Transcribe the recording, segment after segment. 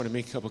I want to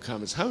make a couple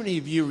comments. How many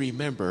of you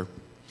remember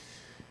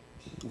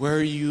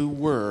where you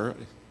were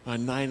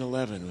on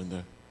 9/11 when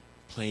the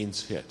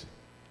planes hit?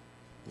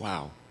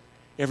 Wow.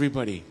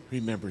 Everybody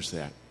remembers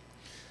that.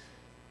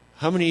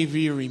 How many of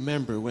you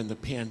remember when the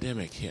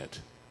pandemic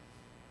hit?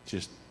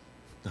 Just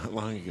not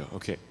long ago.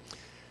 Okay.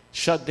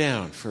 Shut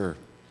down for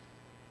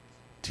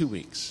 2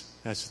 weeks.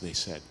 That's what they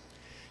said.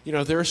 You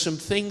know, there are some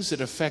things that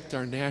affect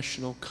our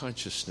national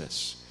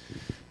consciousness.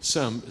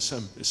 Some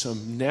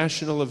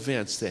national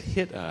events that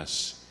hit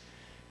us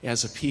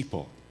as a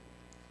people.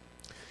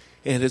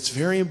 And it's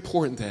very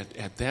important that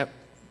at that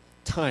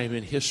time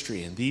in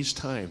history, in these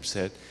times,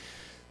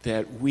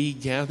 that we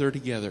gather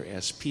together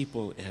as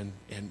people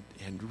and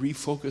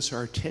refocus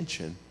our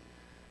attention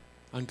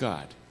on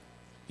God.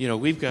 You know,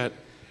 we've got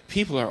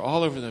people are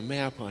all over the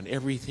map on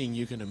everything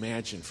you can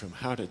imagine, from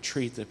how to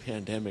treat the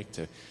pandemic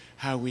to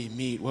how we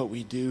meet, what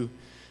we do.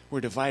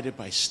 We're divided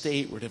by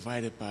state, we're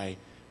divided by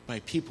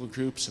people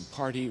groups and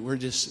party. We're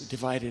just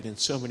divided in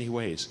so many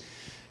ways.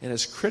 And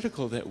it's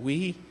critical that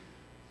we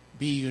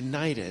be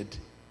united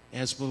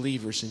as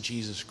believers in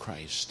Jesus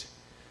Christ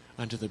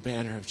under the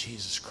banner of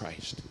Jesus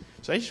Christ.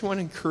 So I just want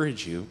to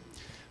encourage you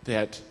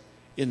that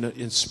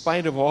in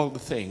spite of all the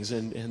things,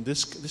 and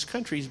this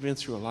country's been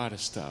through a lot of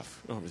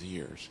stuff over the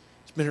years.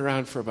 It's been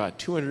around for about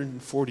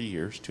 240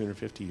 years,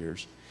 250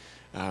 years.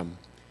 I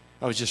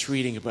was just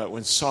reading about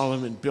when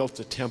Solomon built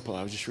the temple.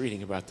 I was just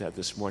reading about that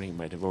this morning in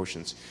my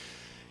devotions.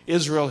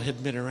 Israel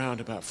had been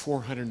around about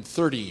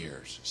 430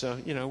 years. So,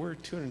 you know, we're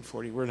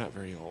 240. We're not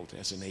very old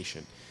as a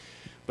nation.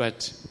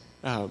 But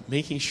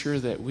making sure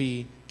that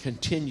we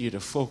continue to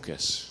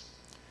focus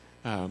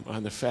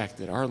on the fact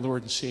that our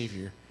Lord and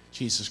Savior,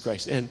 Jesus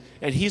Christ, and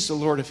He's the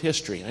Lord of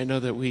history. I know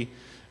that you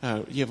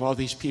have all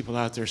these people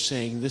out there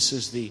saying this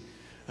is the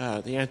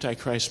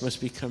Antichrist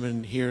must be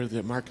coming here,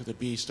 the mark of the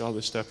beast, all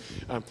this stuff.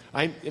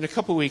 In a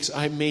couple of weeks,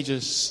 I may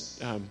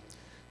just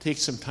take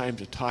some time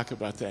to talk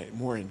about that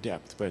more in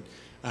depth. But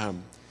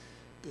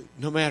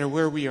no matter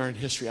where we are in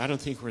history, I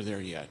don't think we're there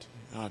yet,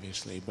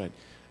 obviously. But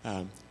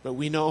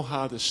we know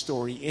how the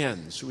story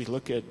ends. We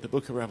look at the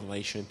book of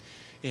Revelation,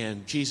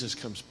 and Jesus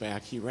comes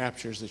back. He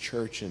raptures the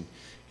church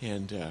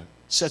and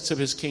sets up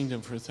His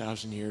kingdom for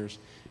 1,000 years.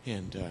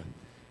 And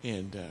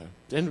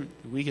then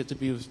we get to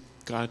be with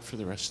God for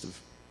the rest of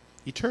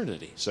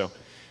eternity. So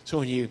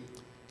when you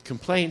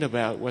complain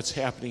about what's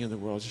happening in the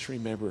world, just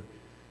remember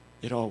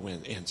it all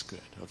ends good.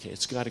 Okay,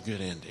 it's got a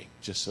good ending,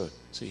 just so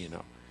you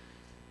know.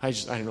 I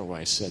don't know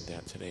why I said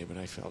that today, but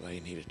I felt I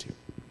needed to.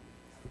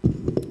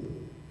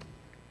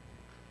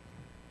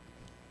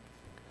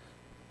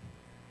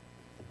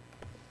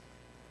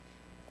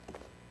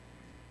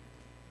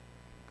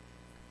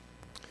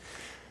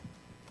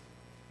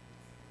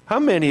 How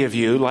many of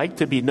you like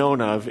to be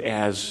known of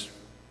as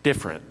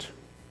different?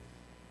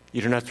 You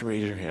don't have to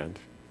raise your hand.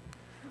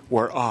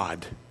 Or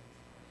odd.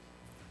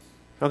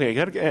 Okay,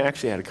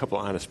 actually had a couple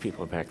honest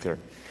people back there.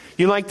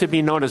 You like to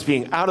be known as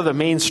being out of the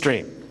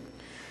mainstream.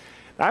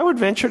 I would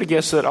venture to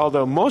guess that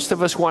although most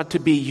of us want to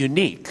be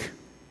unique,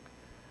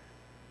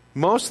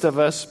 most of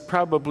us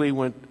probably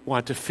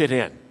want to fit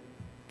in.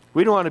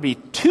 We don't want to be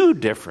too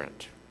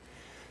different.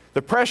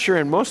 The pressure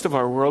in most of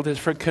our world is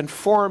for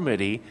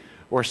conformity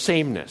or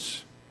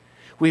sameness.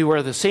 We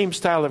wear the same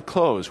style of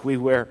clothes. We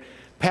wear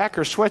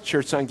Packer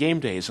sweatshirts on game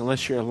days,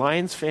 unless you're a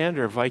Lions fan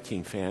or a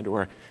Viking fan,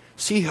 or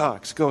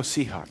Seahawks, go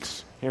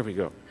Seahawks. Here we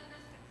go.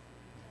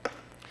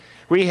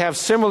 We have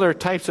similar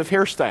types of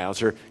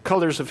hairstyles or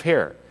colors of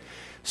hair.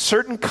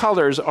 Certain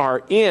colors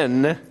are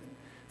in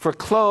for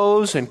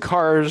clothes and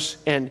cars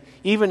and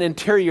even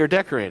interior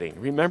decorating.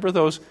 Remember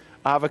those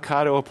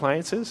avocado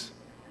appliances?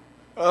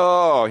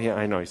 Oh, yeah,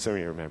 I know. Some of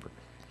you remember.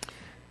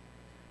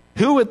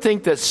 Who would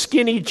think that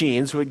skinny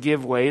jeans would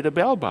give way to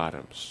bell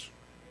bottoms?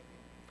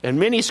 And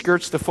mini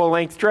skirts to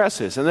full-length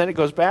dresses. And then it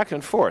goes back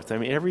and forth. I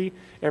mean,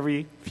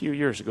 every few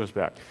years it goes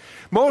back.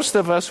 Most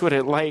of us would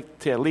like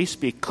to at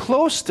least be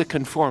close to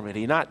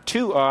conformity, not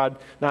too odd,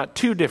 not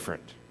too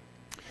different.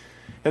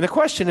 And the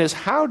question is,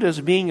 how does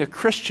being a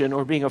Christian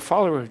or being a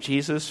follower of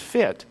Jesus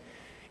fit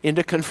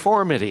into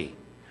conformity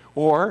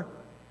or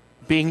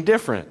being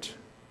different?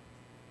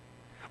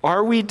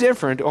 Are we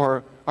different,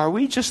 or are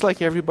we just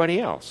like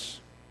everybody else?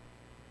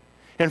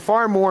 And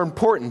far more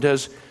important,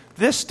 does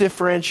this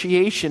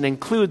differentiation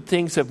include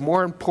things of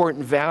more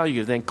important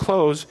value than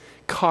clothes,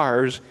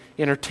 cars,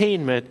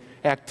 entertainment,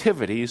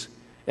 activities,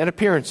 and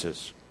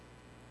appearances?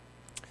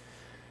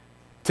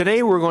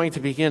 Today we're going to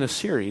begin a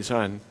series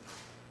on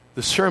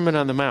the Sermon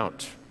on the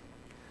Mount.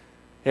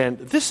 And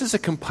this is a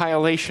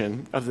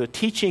compilation of the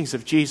teachings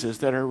of Jesus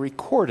that are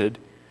recorded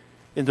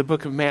in the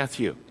book of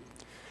Matthew.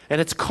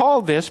 And it's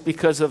called this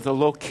because of the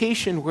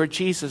location where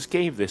Jesus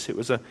gave this. It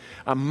was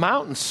a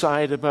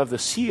mountainside above the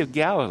Sea of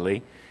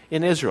Galilee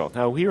in Israel.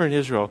 Now, we were in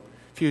Israel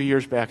a few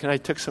years back, and I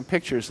took some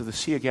pictures of the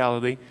Sea of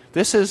Galilee.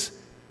 This is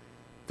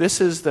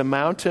the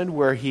mountain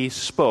where he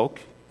spoke.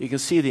 You can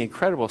see the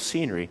incredible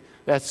scenery.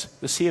 That's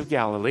the Sea of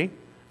Galilee.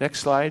 Next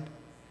slide.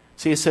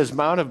 See, it says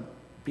Mount of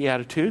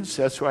Beatitudes.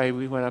 That's why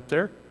we went up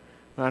there.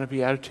 Mount of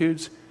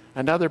Beatitudes.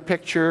 Another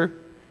picture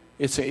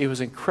It was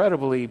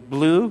incredibly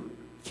blue.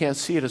 Can't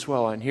see it as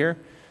well on here.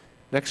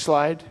 Next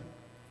slide.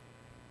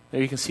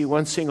 There you can see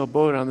one single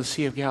boat on the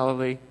Sea of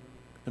Galilee,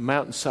 the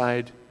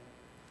mountainside.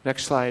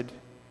 Next slide.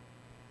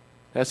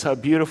 That's how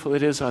beautiful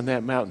it is on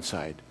that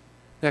mountainside.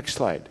 Next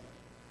slide.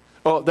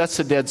 Oh, that's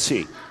the Dead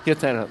Sea.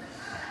 Get that up.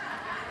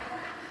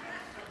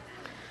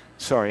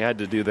 Sorry, I had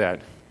to do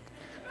that.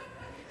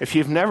 If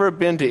you've never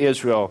been to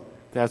Israel,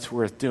 that's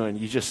worth doing.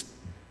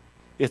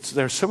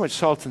 There's so much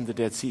salt in the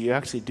Dead Sea, you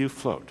actually do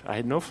float. I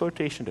had no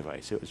flotation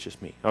device. It was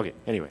just me. Okay,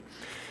 anyway.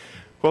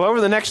 Well,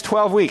 over the next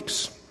 12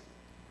 weeks,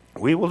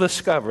 we will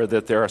discover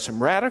that there are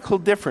some radical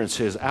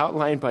differences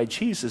outlined by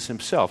Jesus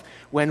himself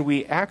when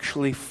we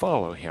actually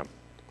follow him.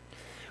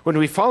 When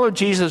we follow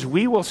Jesus,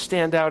 we will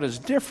stand out as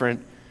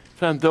different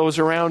from those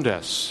around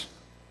us.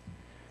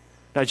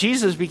 Now,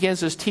 Jesus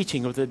begins his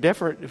teaching with a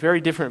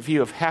very different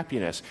view of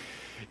happiness.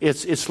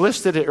 It's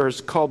listed, or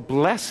it's called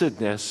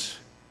blessedness.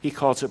 He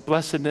calls it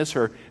blessedness,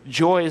 or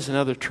joy is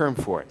another term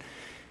for it.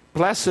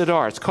 Blessed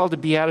are, it's called the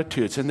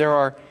Beatitudes, and there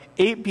are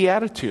 8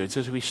 Beatitudes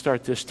as we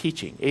start this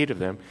teaching, 8 of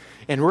them.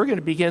 And we're going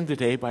to begin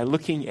today by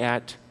looking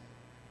at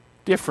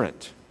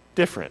different.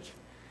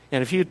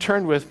 And if you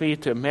turn with me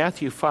to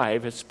Matthew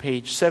 5, it's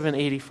page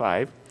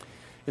 785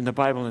 in the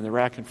Bible in the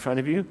rack in front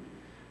of you.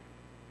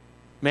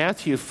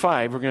 Matthew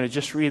 5, we're going to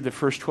just read the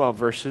first 12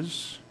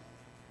 verses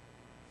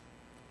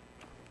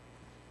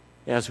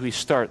as we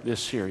start this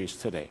series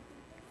today.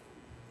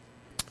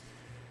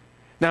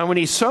 Now, when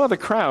he saw the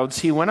crowds,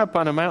 he went up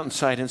on a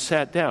mountainside and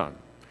sat down.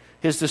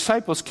 His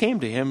disciples came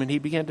to him, and he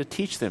began to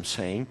teach them,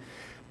 saying,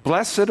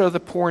 "Blessed are the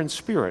poor in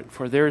spirit,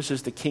 for theirs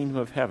is the kingdom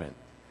of heaven.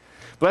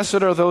 Blessed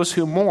are those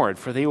who mourn,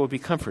 for they will be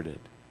comforted.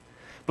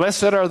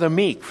 Blessed are the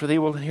meek, for they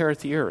will inherit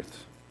the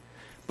earth.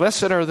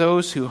 Blessed are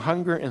those who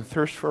hunger and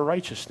thirst for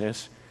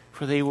righteousness,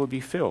 for they will be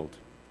filled.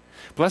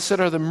 Blessed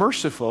are the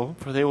merciful,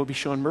 for they will be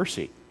shown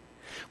mercy.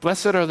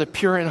 Blessed are the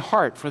pure in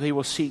heart, for they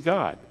will see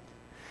God.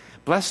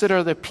 Blessed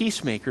are the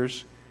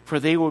peacemakers, for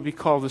they will be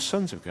called the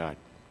sons of God.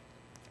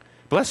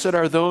 Blessed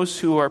are those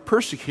who are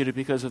persecuted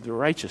because of their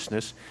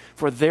righteousness,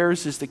 for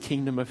theirs is the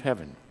kingdom of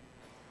heaven.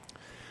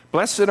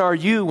 Blessed are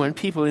you when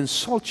people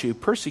insult you,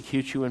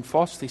 persecute you, and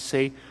falsely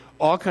say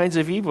all kinds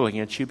of evil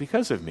against you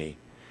because of me.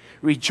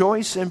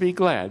 Rejoice and be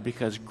glad,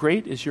 because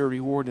great is your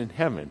reward in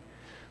heaven.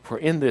 For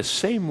in this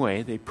same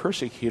way they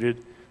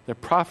persecuted the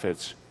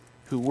prophets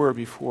who were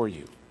before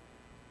you."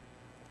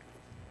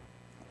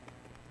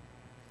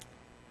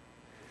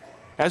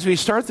 As we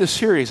start this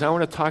series, I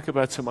want to talk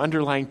about some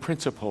underlying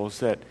principles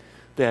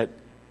that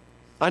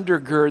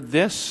undergird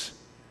this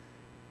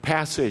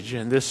passage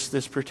and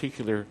this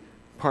particular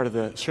part of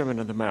the Sermon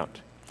on the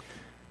Mount.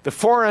 The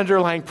 4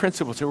 underlying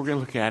principles that we're going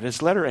to look at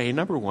is letter A,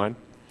 number 1.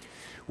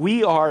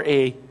 We are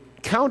a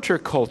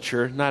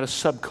counterculture, not a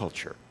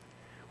subculture.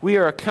 We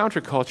are a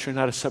counterculture,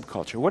 not a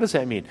subculture. What does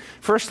that mean?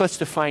 First, let's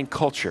define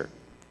culture.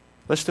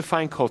 Let's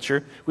define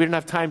culture. We don't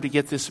have time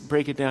to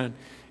break it down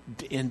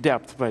in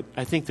depth, but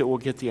I think that we'll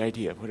get the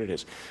idea of what it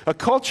is. A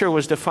culture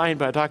was defined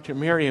by Dr.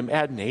 Miriam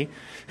Adney,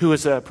 who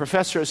is a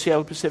professor at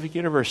Seattle Pacific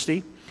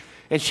University,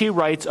 and she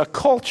writes, "A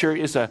culture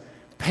is a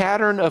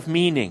pattern of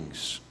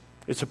meanings.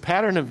 It's a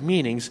pattern of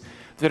meanings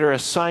that are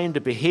assigned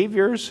to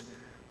behaviors,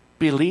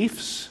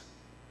 beliefs,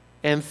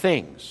 and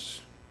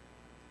things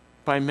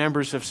by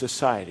members of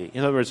society."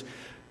 In other words,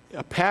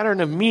 a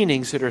pattern of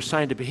meanings that are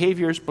assigned to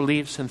behaviors,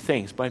 beliefs, and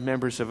things by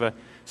members of a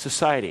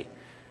society.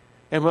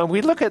 And when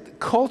we look at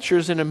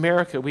cultures in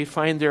America, we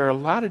find there are a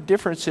lot of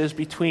differences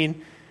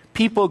between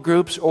people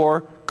groups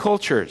or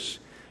cultures.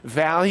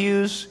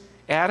 Values,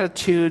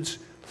 attitudes,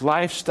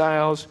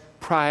 lifestyles,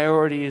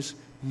 priorities,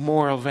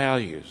 moral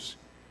values.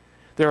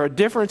 There are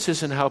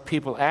differences in how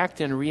people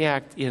act and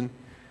react in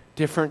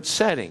different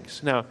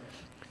settings. Now,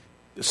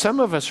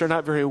 some of us are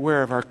not very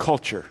aware of our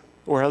culture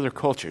or other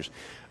cultures.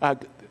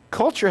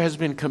 Culture has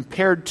been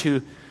compared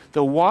to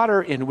the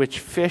water in which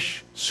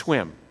fish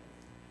swim.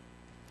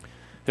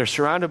 They're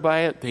surrounded by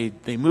it,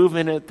 they move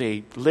in it,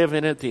 they live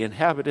in it, they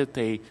inhabit it,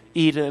 they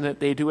eat in it,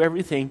 they do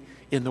everything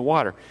in the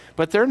water.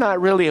 But they're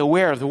not really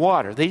aware of the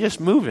water. They just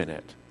move in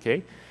it,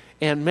 okay?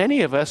 And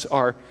many of us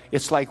are,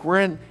 it's like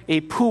we're in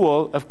a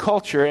pool of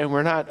culture and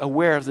we're not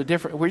aware of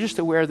we're just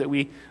aware that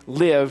we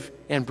live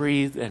and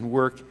breathe and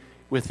work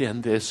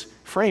within this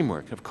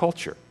framework of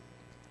culture.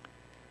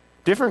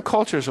 Different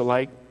cultures are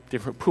like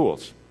different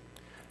pools.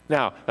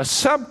 Now, a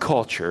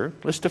subculture,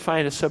 let's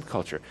define a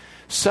subculture.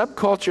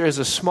 Subculture is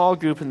a small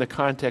group in the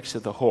context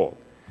of the whole.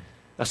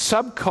 A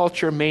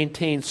subculture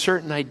maintains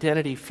certain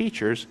identity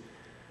features,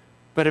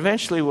 but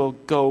eventually will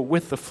go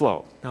with the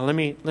flow. Now, let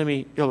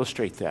me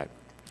illustrate that.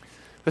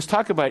 Let's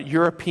talk about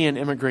European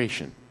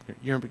immigration.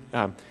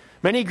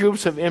 Many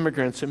groups of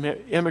immigrants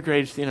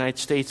immigrated to the United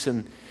States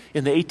in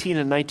the 18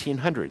 and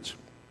 1900s.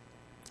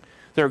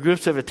 There are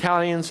groups of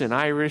Italians and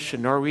Irish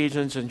and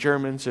Norwegians and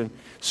Germans and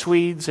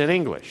Swedes and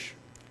English.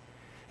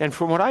 And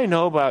from what I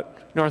know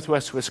about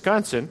northwest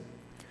Wisconsin,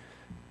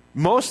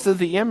 most of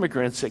the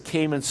immigrants that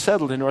came and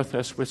settled in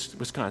northwest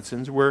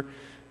Wisconsin were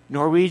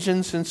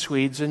Norwegians and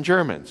Swedes and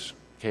Germans.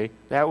 Okay,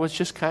 that was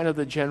just kind of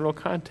the general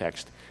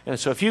context And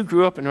so if you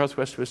grew up in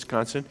northwest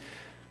Wisconsin,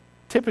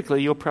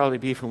 typically you'll probably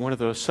be from one of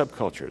those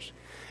subcultures.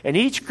 And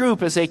each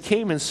group, as they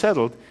came and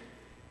settled,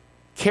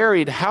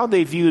 carried how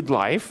they viewed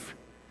life,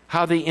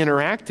 how they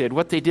interacted,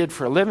 what they did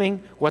for a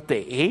living, what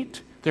they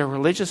ate, their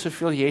religious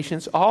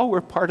affiliations, all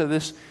were part of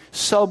this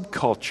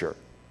subculture.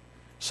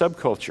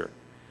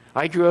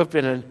 I grew up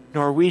in a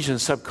Norwegian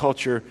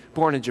subculture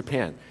born in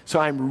Japan, so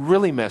I'm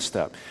really messed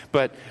up.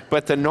 But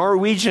the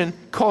Norwegian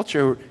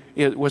culture,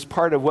 it was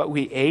part of what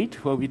we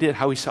ate, what we did,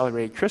 how we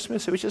celebrated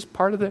Christmas. It was just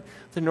part of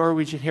the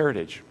Norwegian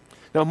heritage.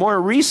 Now,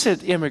 more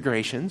recent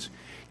immigrations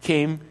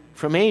came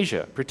from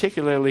Asia,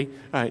 particularly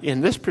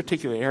in this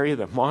particular area,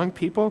 the Hmong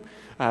people.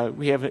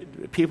 We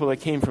have people that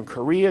came from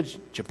Korea,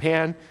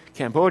 Japan,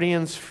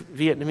 Cambodians,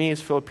 Vietnamese,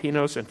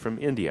 Filipinos, and from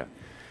India.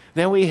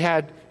 Then we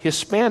had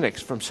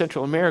Hispanics from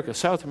Central America,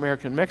 South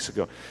America, and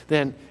Mexico.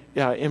 Then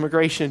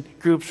immigration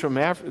groups from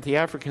the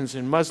Africans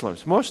and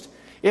Muslims. Most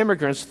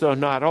immigrants, though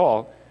not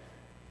all,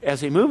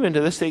 as they move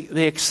into this,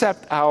 they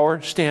accept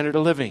our standard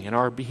of living and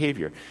our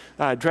behavior.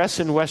 Dress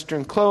in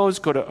Western clothes,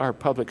 go to our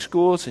public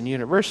schools and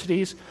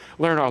universities,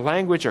 learn our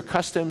language, our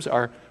customs,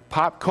 our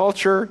pop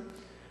culture,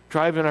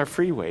 drive in our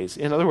freeways.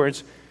 In other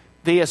words,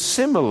 they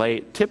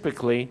assimilate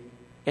typically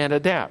and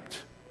adapt.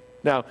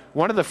 Now,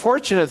 one of the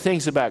fortunate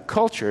things about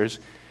cultures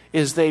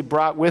is they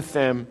brought with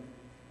them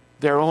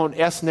their own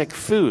ethnic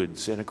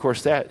foods. And, of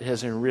course, that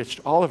has enriched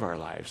all of our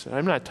lives. And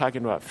I'm not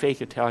talking about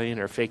fake Italian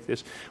or fake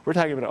this. We're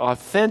talking about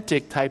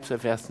authentic types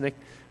of ethnic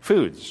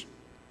foods.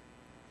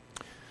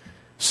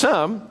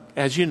 Some,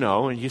 as you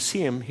know, and you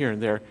see them here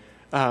and there,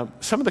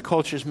 some of the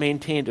cultures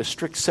maintained a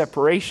strict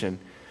separation.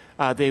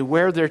 They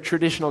wear their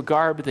traditional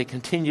garb, but they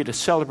continue to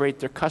celebrate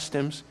their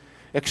customs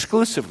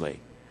exclusively.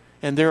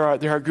 And there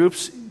are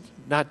groups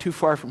not too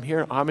far from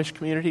here, Amish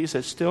communities,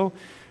 that still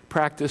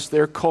practice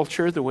their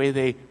culture the way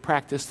they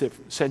practiced it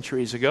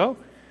centuries ago.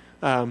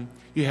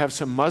 You have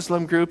some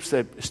Muslim groups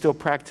that still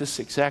practice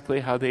exactly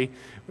how they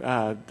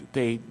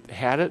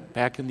had it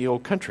back in the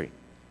old country.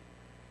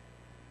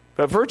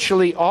 But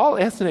virtually all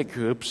ethnic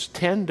groups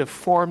tend to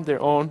form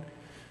their own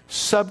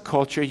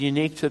subculture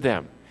unique to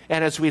them.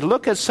 And as we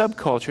look at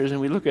subcultures and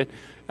we look at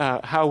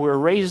how we're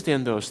raised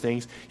in those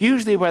things,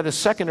 usually by the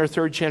second or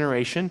third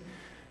generation,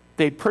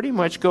 they pretty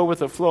much go with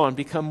the flow and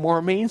become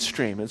more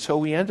mainstream. And so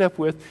we end up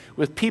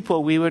with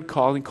people we would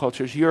call in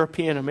cultures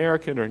European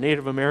American or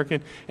Native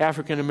American,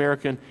 African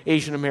American,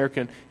 Asian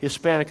American,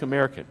 Hispanic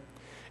American.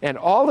 And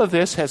all of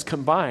this has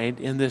combined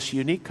in this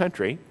unique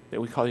country that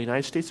we call the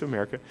United States of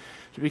America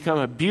to become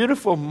a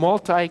beautiful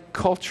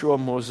multicultural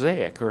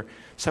mosaic, or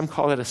some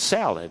call it a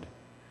salad,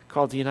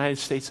 called the United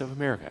States of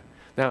America.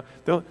 Now,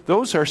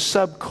 those are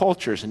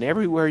subcultures, and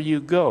everywhere you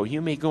go, you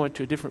may go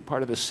into a different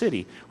part of the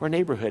city or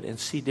neighborhood and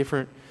see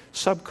different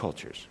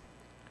subcultures.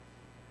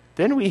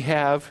 Then we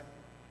have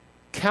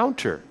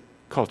counterculture.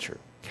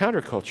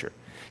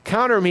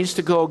 Counter means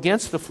to go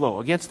against the flow,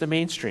 against the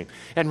mainstream.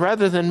 And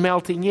rather than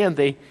melting in,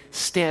 they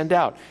stand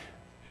out.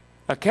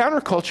 A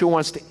counterculture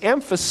wants to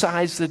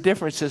emphasize the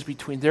differences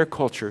between their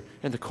culture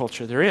and the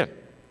culture they're in.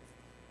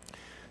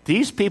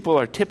 These people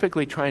are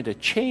typically trying to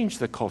change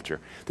the culture.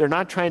 They're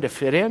not trying to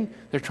fit in,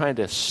 they're trying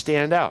to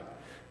stand out.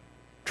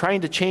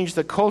 Trying to change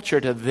the culture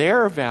to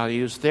their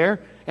values, their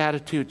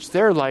attitudes,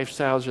 their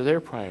lifestyles, or their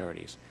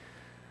priorities.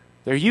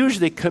 They're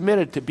usually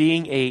committed to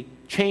being a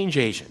change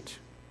agent.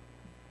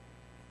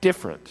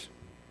 Different.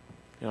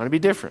 You want to be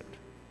different.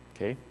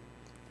 Okay?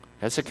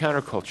 That's a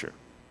counterculture.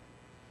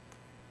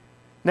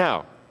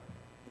 Now,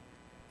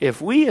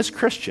 if we as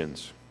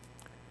Christians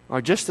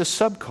are just a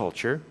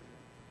subculture,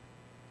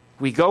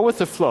 we go with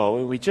the flow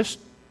and we just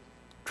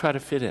try to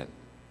fit in.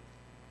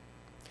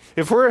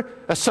 If we're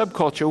a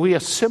subculture, we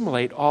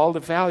assimilate all the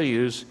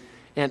values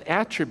and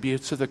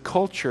attributes of the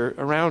culture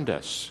around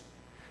us.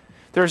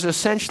 There's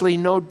essentially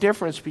no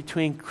difference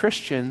between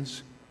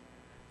Christians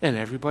and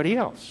everybody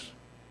else.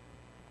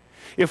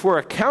 If we're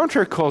a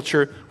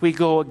counterculture, we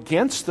go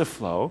against the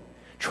flow,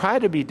 try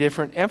to be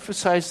different,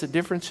 emphasize the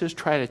differences,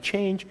 try to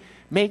change,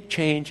 make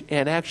change,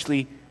 and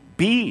actually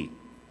be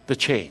the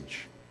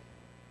change.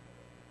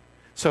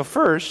 So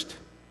first,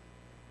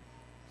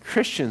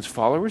 Christians,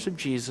 followers of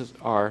Jesus,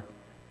 are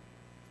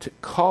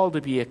called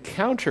to be a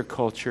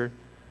counterculture,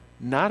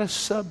 not a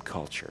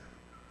subculture.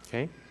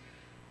 Okay?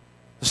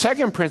 The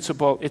second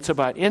principle, it's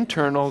about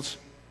internals,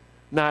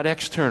 not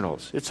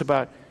externals. It's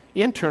about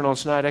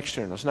internals, not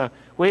externals. Now,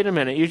 wait a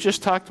minute. You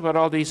just talked about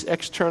all these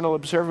external,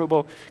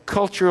 observable,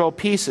 cultural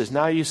pieces.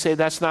 Now you say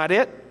that's not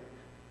it?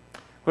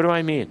 What do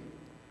I mean?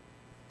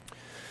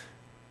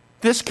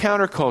 This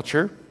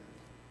counterculture,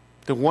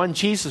 the one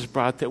Jesus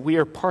brought that we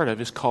are part of,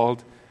 is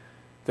called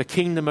the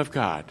kingdom of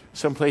God.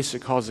 Some places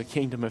it calls the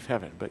kingdom of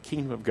heaven, but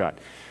kingdom of God.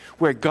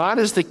 Where God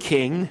is the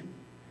king,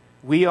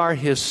 we are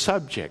his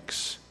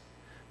subjects.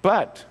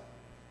 But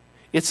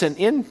it's an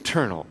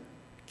internal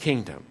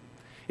kingdom.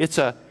 It's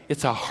a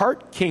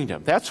heart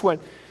kingdom. That's what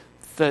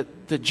the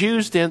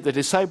Jews didn't, the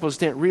disciples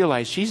didn't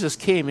realize. Jesus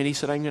came and he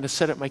said, I'm going to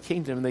set up my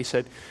kingdom. And they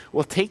said,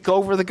 well, take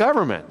over the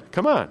government.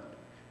 Come on.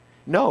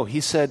 No,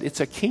 he said, it's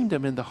a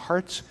kingdom in the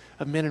hearts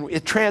of men and women.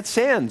 It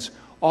transcends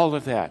all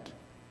of that.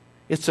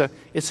 It's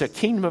a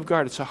kingdom of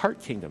God. It's a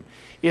heart kingdom.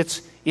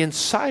 It's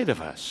inside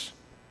of us.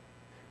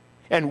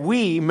 And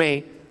we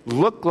may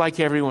look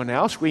like everyone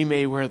else. We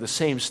may wear the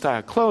same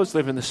style clothes,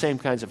 live in the same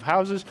kinds of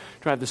houses,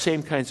 drive the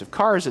same kinds of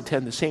cars,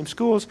 attend the same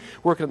schools,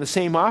 work in the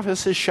same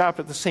offices, shop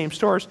at the same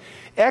stores.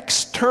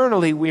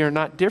 Externally, we are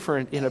not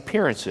different in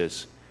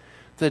appearances.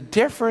 The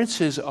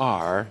differences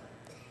are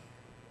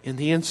in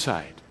the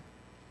inside.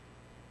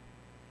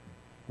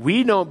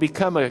 We don't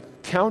become a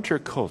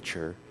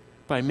counterculture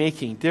by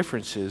making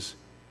differences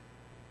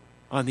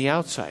on the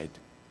outside.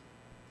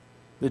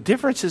 The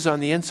differences on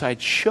the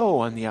inside show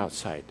on the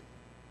outside,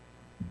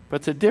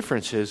 but the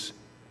differences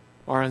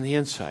are on the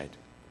inside.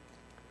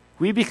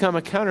 We become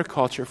a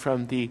counterculture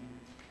from the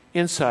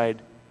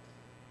inside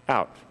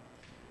out.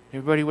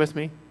 Everybody with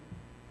me?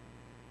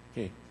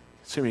 Okay,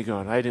 some of you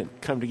going, I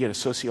didn't come to get a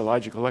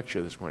sociological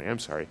lecture this morning. I'm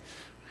sorry.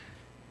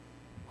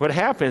 What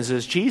happens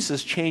is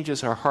Jesus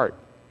changes our heart,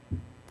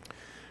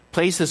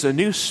 places a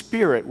new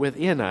spirit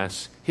within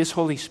us, His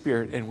Holy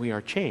Spirit, and we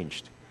are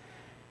changed.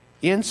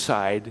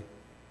 Inside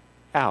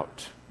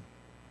out.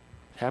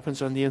 It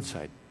happens on the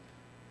inside.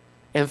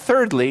 And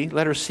thirdly,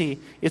 letter C,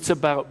 it's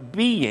about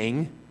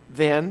being,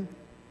 then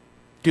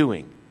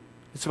doing.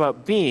 It's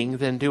about being,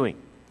 then doing.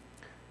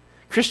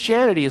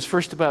 Christianity is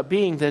first about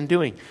being, then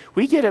doing.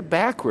 We get it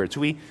backwards.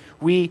 We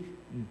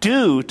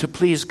do to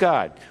please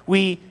God.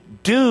 We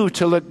do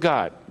to look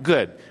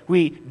good.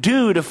 We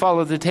do to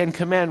follow the Ten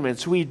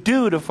Commandments. We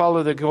do to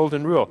follow the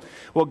Golden Rule.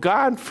 Well,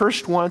 God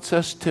first wants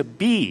us to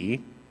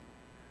be,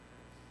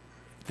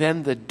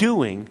 then the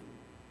doing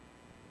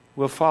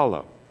will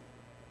follow.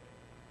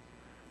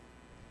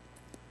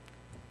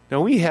 Now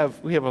we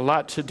have a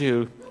lot to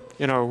do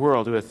in our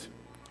world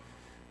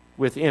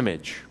with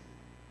image.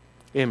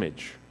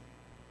 Image.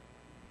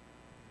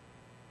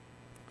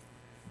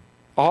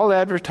 All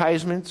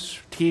advertisements,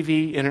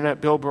 TV, internet,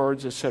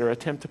 billboards, etc.,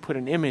 attempt to put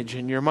an image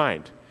in your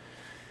mind.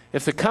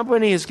 If the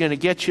company is going to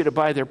get you to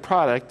buy their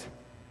product,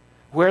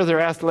 wear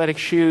their athletic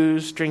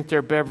shoes, drink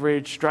their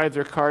beverage, drive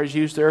their cars,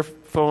 use their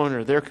phone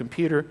or their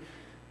computer,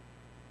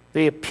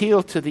 they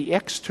appeal to the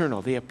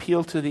external. They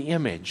appeal to the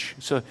image.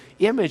 So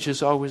image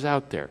is always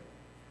out there.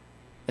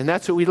 And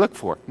that's what we look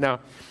for.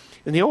 Now,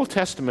 in the Old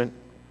Testament,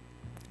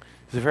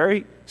 there's a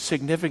very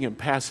significant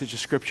passage of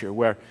Scripture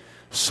where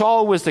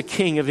Saul was the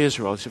king of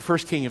Israel. He's the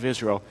first king of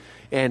Israel,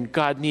 and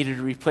God needed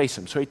to replace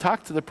him. So he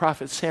talked to the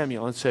prophet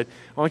Samuel and said,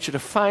 I want you to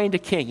find a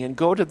king and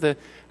go to the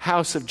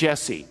house of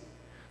Jesse.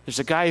 There's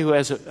a guy who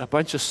has a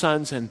bunch of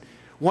sons, and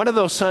one of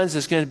those sons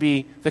is going to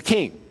be the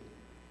king.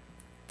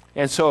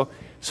 And so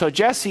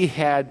Jesse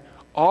had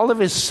all of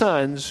his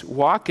sons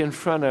walk in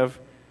front of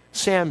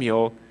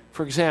Samuel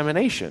for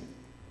examination.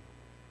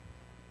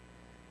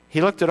 He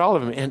looked at all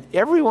of them, and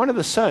every one of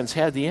the sons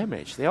had the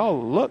image. They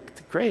all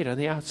looked great on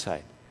the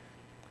outside.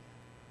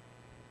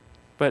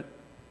 But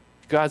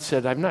God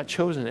said, I've not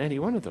chosen any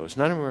one of those.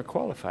 None of them are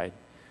qualified.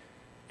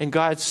 And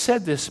God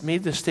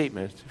made this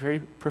statement, it's very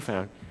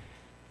profound.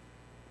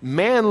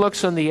 Man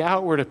looks on the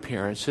outward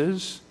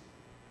appearances.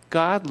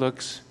 God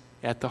looks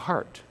at the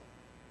heart.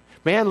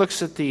 Man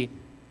looks at the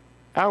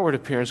outward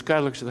appearance.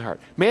 God looks at the heart.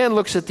 Man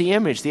looks at the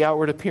image, the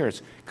outward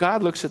appearance.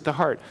 God looks at the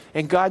heart.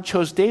 And God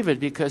chose David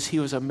because he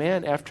was a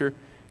man after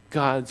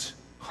God's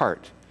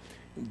heart.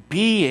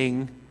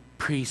 Being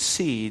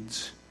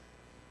precedes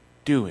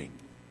doing.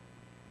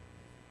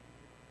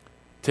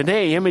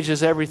 Today, image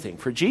is everything.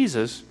 For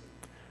Jesus,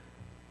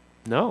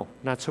 no,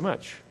 not so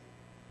much.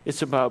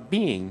 It's about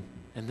being,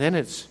 and then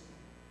it's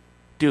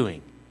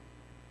doing.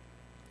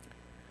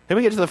 Then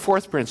we get to the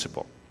fourth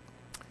principle.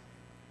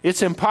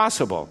 It's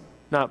impossible,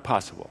 not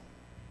possible.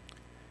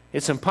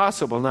 It's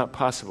impossible, not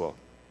possible.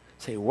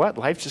 Say, what?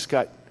 Life just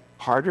got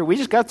harder? We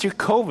just got through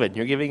COVID, and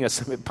you're giving us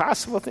some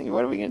impossible thing.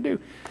 What are we going to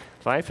do?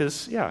 Life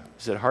is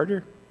it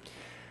harder?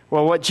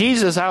 Well, what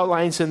Jesus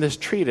outlines in this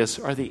treatise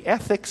are the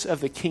ethics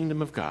of the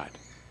kingdom of God.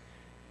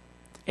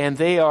 And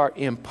they are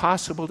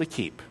impossible to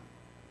keep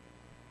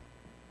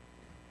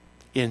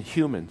in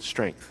human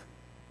strength.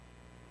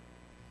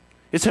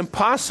 It's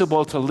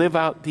impossible to live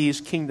out these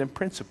kingdom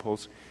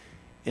principles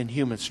in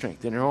human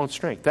strength, in our own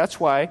strength. That's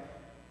why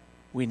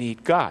we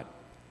need God.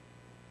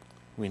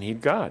 We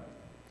need God.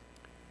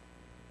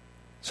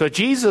 So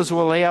Jesus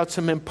will lay out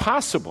some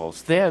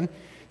impossibles. Then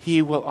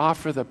he will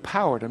offer the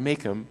power to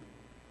make them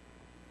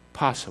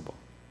possible.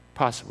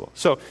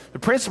 So the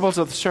principles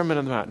of the Sermon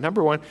on the Mount.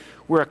 Number one,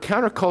 we're a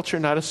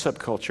counterculture, not a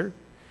subculture.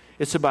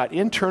 It's about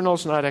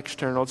internals, not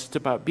externals. It's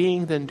about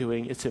being, then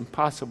doing. It's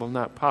impossible,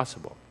 not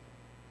possible.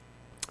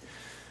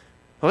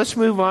 Well, let's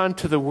move on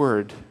to the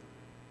word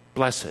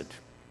blessed.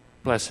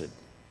 Blessed.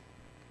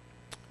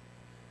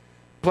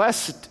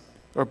 Blessed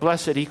or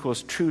blessed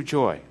equals true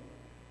joy.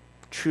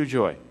 True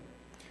joy.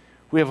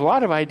 We have a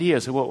lot of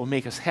ideas of what will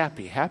make us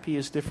happy. Happy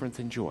is different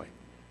than joy.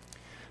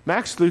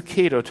 Max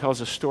Lucado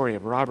tells a story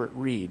of Robert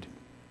Reed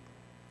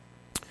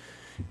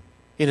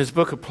in his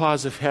book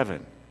Applause of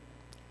Heaven.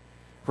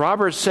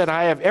 Robert said,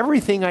 I have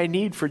everything I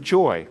need for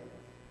joy.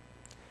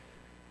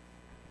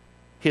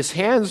 His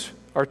hands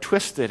are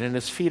twisted and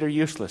his feet are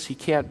useless. He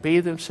can't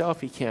bathe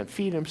himself. He can't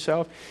feed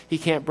himself. He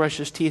can't brush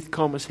his teeth,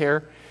 comb his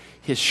hair.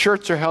 His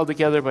shirts are held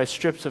together by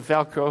strips of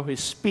Velcro.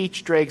 His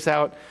speech drags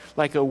out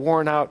like a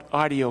worn-out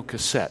audio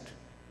cassette.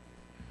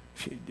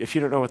 If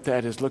you don't know what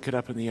that is, look it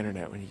up on the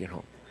internet when you get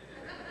home.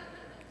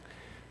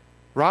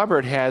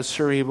 Robert has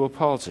cerebral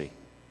palsy.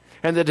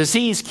 And the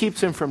disease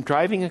keeps him from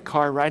driving a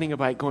car, riding a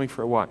bike, going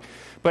for a walk.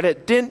 But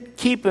it didn't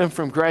keep him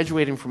from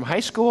graduating from high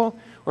school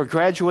or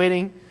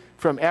graduating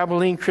from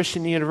Abilene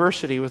Christian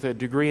University with a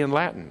degree in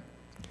Latin.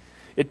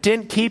 It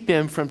didn't keep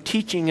him from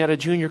teaching at a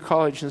junior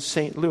college in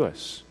St.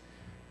 Louis.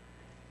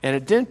 And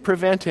it didn't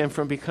prevent him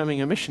from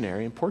becoming a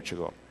missionary in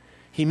Portugal.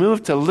 He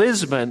moved to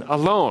Lisbon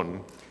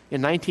alone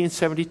in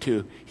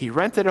 1972. He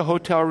rented a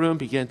hotel room,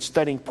 began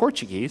studying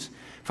Portuguese,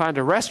 found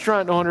a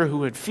restaurant owner who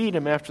would feed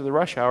him after the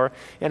rush hour,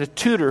 and a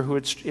tutor who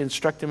would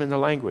instruct him in the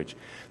language.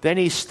 Then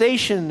he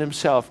stationed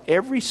himself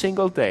every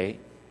single day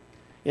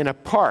in a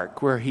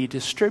park where he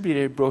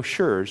distributed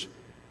brochures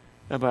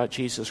about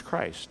Jesus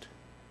Christ.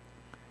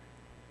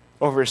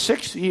 Over a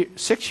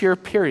six-year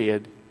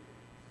period,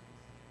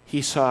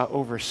 he saw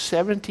over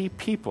 70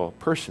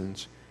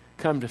 persons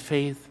come to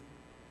faith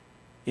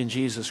in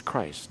Jesus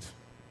Christ,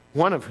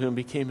 one of whom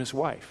became his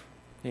wife,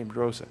 named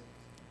Rosa.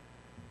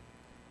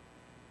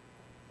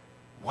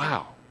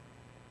 Wow.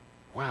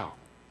 Wow.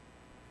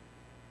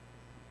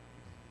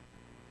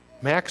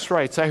 Max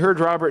writes, I heard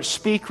Robert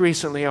speak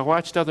recently. I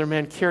watched other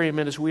men carry him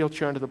in his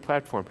wheelchair onto the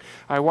platform.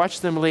 I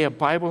watched them lay a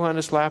Bible on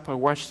his lap. I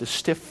watched his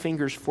stiff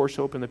fingers force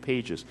open the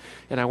pages.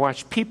 And I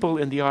watched people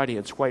in the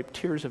audience wipe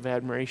tears of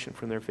admiration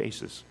from their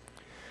faces.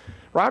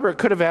 Robert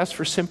could have asked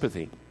for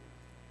sympathy,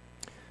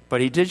 but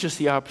he did just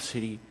the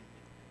opposite. He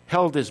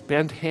held his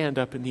bent hand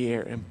up in the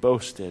air and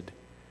boasted,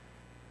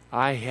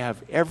 I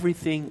have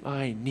everything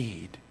I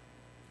need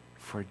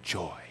for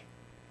joy.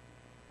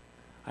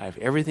 I have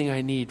everything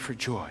I need for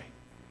joy.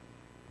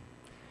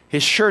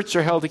 His shirts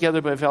are held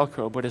together by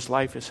Velcro, but his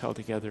life is held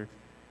together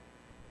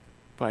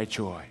by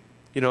joy.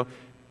 You know,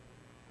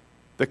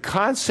 the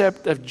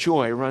concept of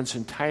joy runs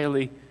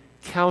entirely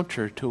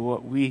counter to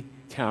what we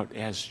count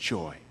as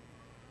joy.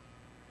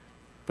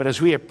 But as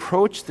we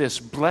approach this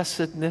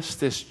blessedness,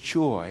 this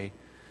joy,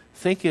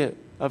 think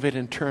of it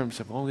in terms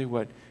of only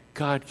what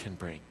God can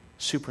bring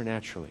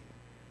supernaturally.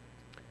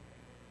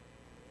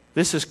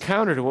 This is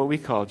counter to what we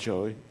call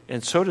joy,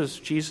 and so does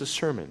Jesus'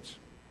 sermon.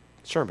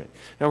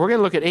 Now we're going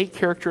to look at 8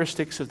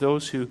 characteristics of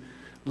those who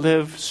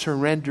live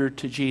surrendered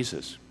to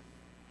Jesus.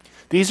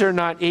 These are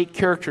not 8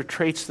 character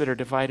traits that are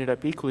divided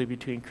up equally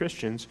between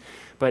Christians,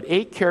 but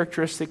 8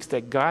 characteristics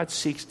that God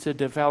seeks to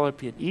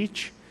develop in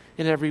each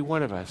and every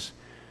one of us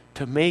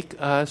to make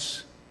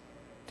us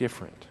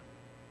different.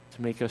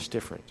 To make us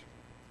different.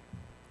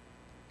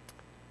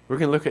 We're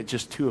going to look at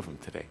just 2 of them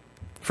today.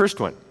 First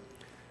one,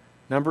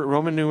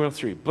 Roman numeral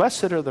 3.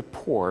 Blessed are the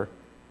poor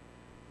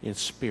in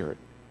spirit.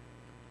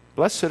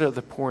 Blessed are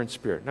the poor in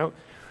spirit. Now,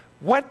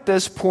 what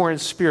does poor in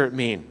spirit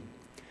mean?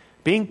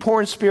 Being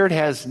poor in spirit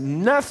has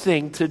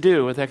nothing to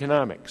do with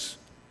economics.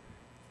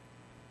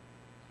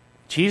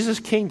 Jesus'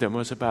 kingdom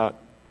was about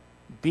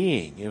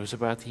being. It was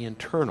about the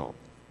internal.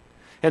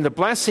 And the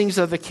blessings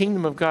of the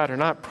kingdom of God are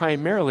not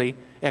primarily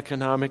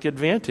economic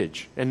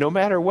advantage. And no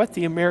matter what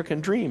the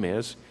American dream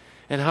is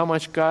and how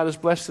much God has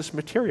blessed us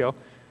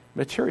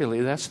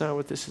materially, that's not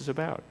what this is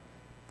about.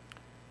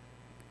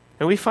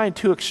 And we find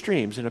 2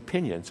 extremes in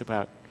opinions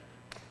about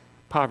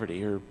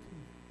poverty or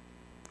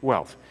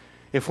wealth.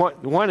 If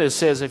one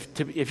says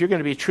if you're going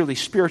to be truly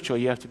spiritual,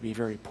 you have to be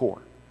very poor.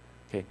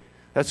 Okay,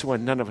 that's the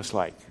one none of us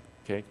like.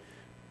 Okay,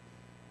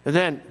 and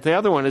then the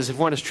other one is if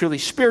one is truly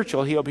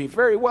spiritual, he'll be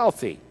very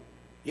wealthy.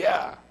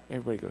 Yeah,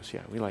 everybody goes,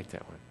 yeah, we like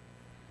that one.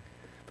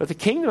 But the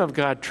kingdom of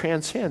God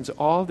transcends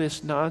all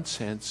this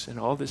nonsense and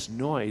all this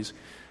noise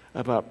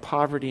about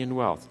poverty and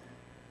wealth.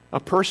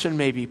 A person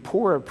may be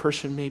poor, a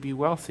person may be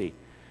wealthy,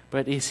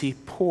 but is he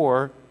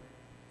poor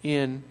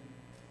in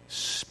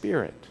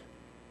spirit?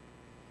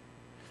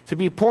 To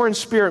be poor in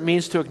spirit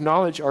means to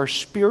acknowledge our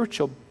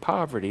spiritual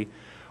poverty,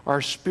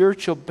 our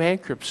spiritual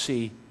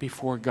bankruptcy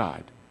before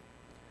God.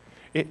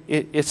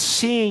 It's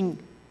seeing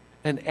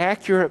an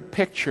accurate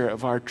picture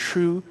of our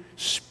true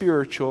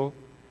spiritual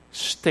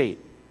state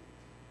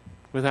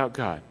without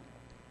God.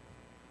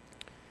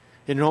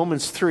 In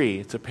Romans 3,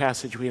 it's a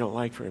passage we don't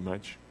like very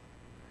much,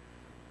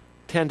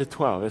 10 to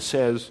 12, it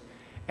says,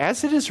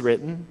 as it is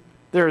written,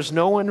 there is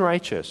no one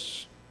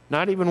righteous,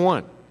 not even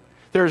one.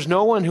 There is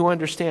no one who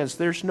understands.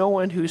 There's no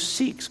one who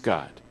seeks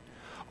God.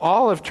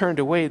 All have turned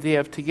away. They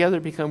have together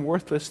become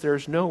worthless. There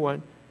is no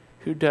one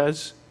who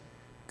does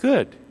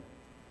good.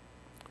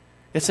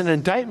 It's an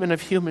indictment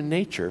of human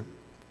nature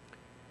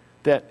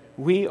that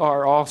we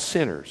are all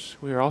sinners.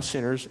 We are all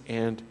sinners,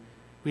 and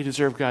we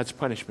deserve God's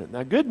punishment.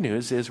 Now, good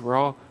news is we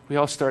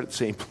all start at the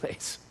same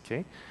place.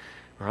 Okay,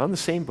 we're on the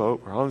same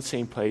boat. We're all in the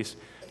same place.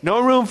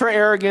 No room for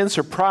arrogance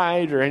or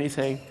pride or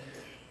anything.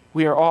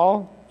 We are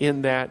all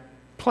in that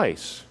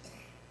place.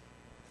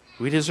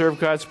 We deserve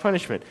God's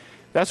punishment.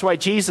 That's why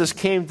Jesus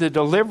came to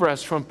deliver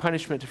us from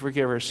punishment to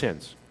forgive our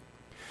sins.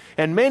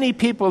 And many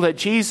people that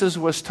Jesus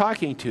was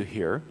talking to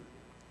here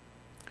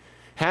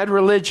had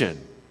religion.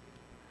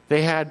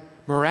 They had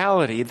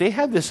morality. They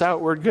had this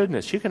outward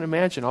goodness. You can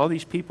imagine all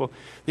these people.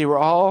 They were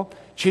all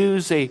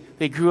Jews. They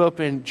grew up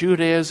in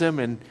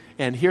Judaism,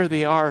 and here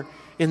they are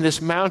in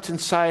this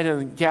mountainside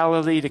in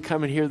Galilee to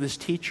come and hear this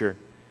teacher.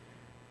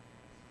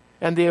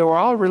 And they were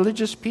all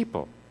religious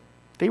people.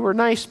 They were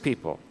nice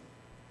people.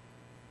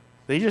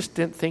 They just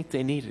didn't think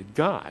they needed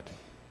God.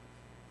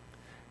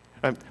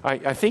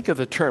 I think of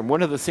the term,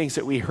 one of the things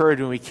that we heard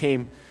when we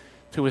came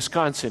to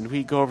Wisconsin,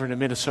 we go over to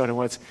Minnesota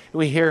once, and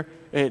we hear,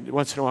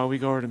 once in a while we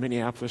go over to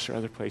Minneapolis or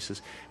other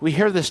places, we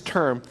hear this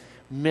term,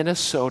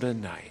 Minnesota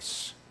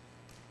nice.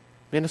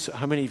 Minnesota,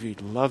 how many of you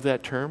love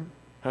that term?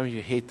 How many of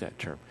you hate that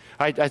term?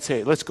 I'd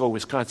say, let's go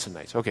Wisconsin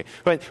nice. Okay,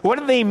 but what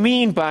do they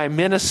mean by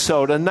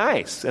Minnesota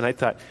nice? And I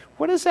thought,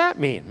 what does that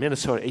mean,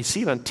 Minnesota? You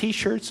see it on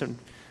T-shirts and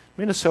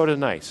Minnesota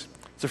nice.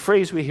 It's a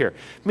phrase we hear.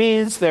 It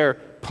means they're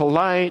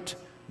polite,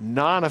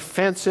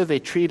 non-offensive, they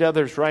treat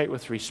others right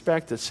with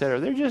respect, etc.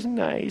 They're just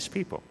nice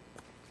people.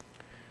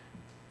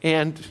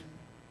 And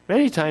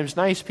many times,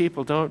 nice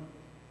people don't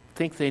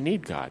think they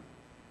need God.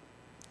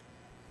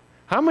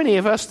 How many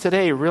of us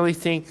today really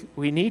think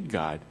we need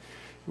God?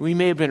 We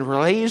may have been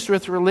raised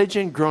with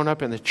religion, grown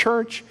up in the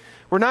church.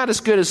 We're not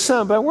as good as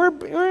some, but we're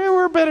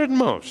better than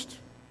most.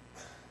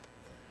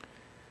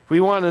 We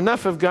want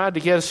enough of God to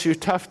get us through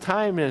tough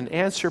time and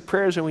answer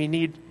prayers, and we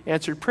need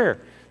answered prayer.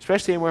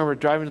 Especially when we're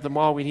driving to the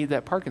mall, we need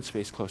that parking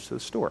space close to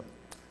the store.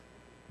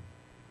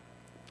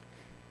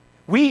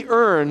 We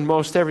earn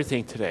most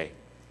everything today.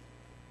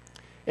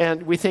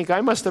 And we think, I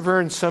must have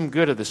earned some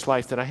good of this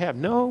life that I have.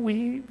 No,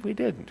 we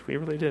didn't. We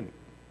really didn't.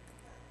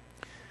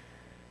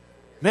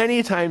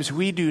 Many times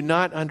we do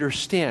not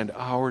understand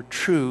our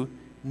true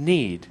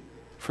need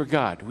for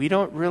God. We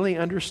don't really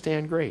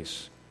understand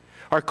grace.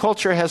 Our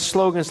culture has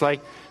slogans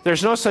like,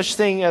 there's no such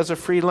thing as a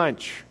free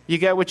lunch. You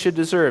get what you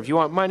deserve. You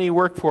want money,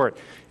 work for it.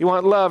 You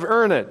want love,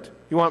 earn it.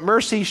 You want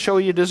mercy, show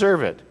you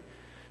deserve it.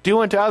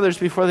 Do unto others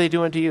before they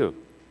do unto you.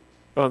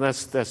 Oh,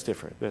 that's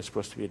different. That's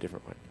supposed to be a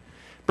different one.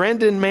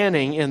 Brendan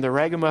Manning in the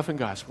Ragamuffin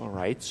Gospel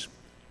writes,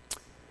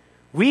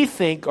 we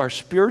think our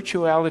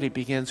spirituality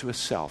begins with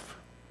self.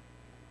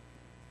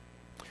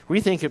 We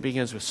think it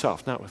begins with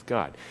self, not with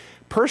God.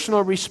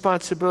 Personal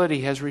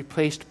responsibility has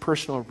replaced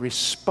personal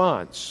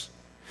response.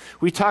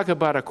 We talk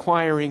about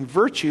acquiring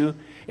virtue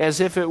as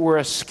if it were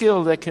a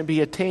skill that can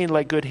be attained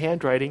like good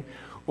handwriting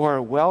or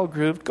a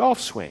well-grooved golf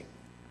swing.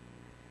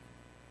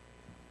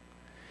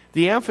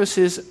 The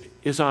emphasis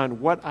is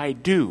on what I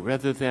do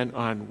rather than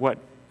on what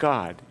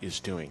God is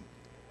doing.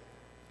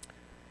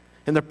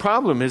 And the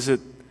problem is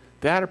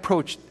that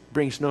approach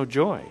brings no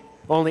joy,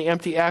 only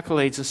empty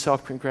accolades and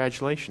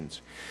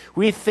self-congratulations.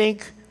 We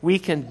think we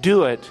can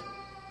do it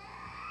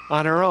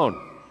on our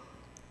own.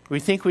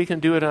 We think we can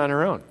do it on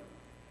our own.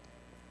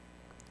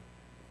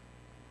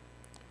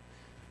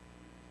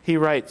 He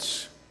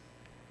writes,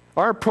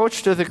 our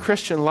approach to the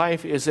Christian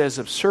life is as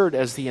absurd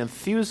as the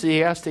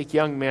enthusiastic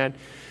young man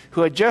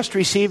who had just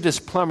received his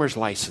plumber's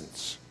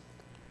license.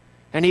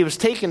 And he was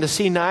taken to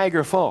see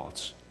Niagara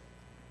Falls.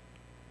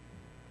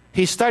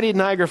 He studied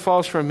Niagara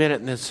Falls for a minute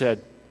and then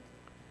said,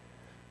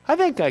 I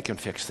think I can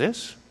fix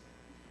this.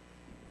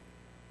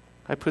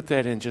 I put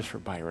that in just for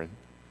Byron.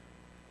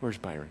 Where's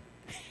Byron?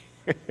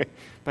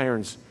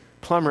 Byron's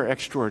plumber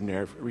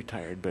extraordinaire,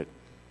 retired, but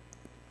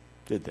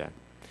did that.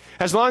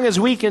 As long as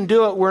we can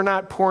do it, we're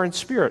not poor in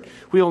spirit.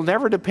 We will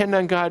never depend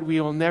on God.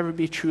 We will never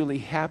be truly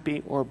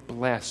happy or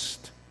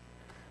blessed.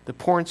 The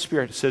poor in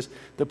spirit, it says,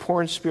 the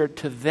poor in spirit,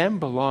 to them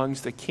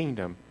belongs the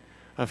kingdom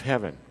of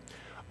heaven.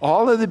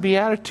 All of the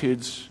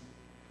Beatitudes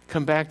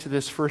come back to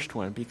this first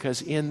one,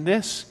 because in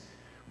this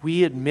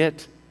we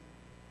admit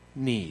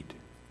need,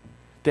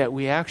 that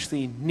we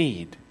actually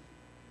need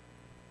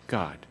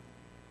God.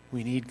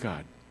 We need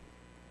God.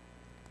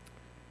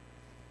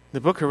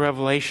 The book of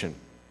Revelation,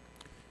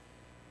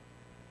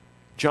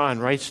 John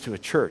writes to a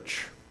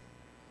church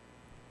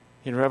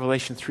in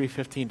Revelation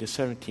 3:15 to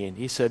 17.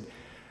 He said,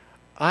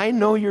 I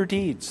know your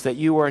deeds, that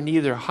you are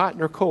neither hot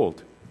nor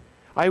cold.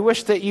 I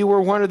wish that you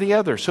were one or the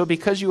other. So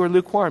because you are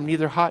lukewarm,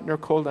 neither hot nor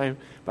cold, I am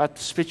about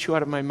to spit you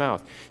out of my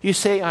mouth. You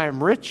say, I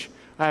am rich,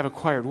 I have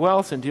acquired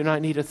wealth, and do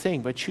not need a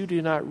thing. But you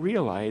do not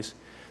realize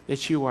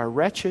that you are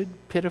wretched,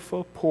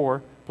 pitiful,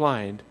 poor,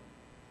 blind,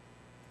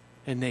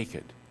 and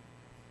naked.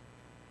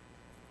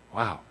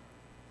 Wow.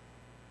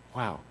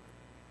 Wow.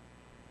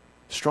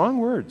 Strong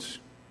words.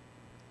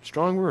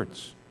 Strong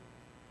words.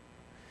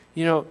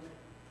 You know,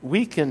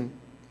 we can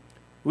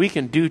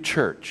do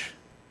church.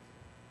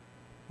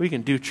 We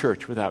can do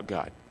church without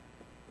God.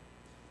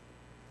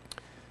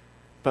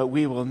 But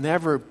we will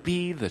never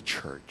be the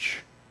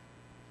church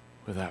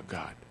without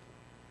God.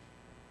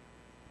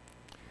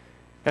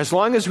 As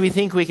long as we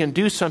think we can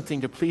do something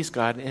to please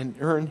God and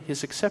earn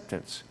His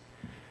acceptance.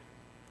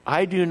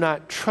 I do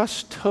not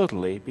trust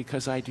totally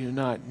because I do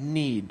not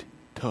need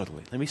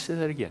totally. Let me say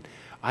that again.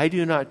 I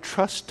do not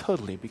trust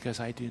totally because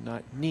I do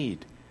not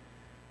need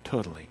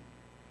totally.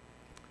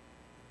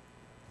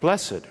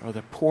 Blessed are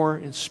the poor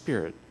in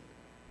spirit,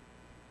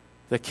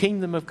 The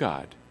kingdom of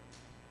God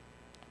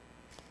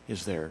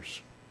is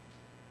theirs.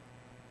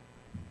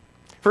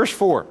 Verse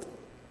 4,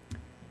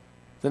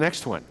 the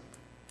next one,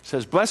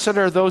 says, "Blessed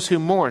are those who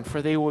mourn,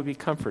 for they will be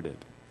comforted.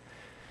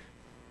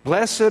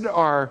 Blessed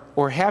are,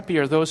 or happy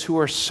are those who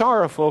are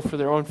sorrowful for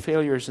their own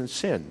failures and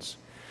sins.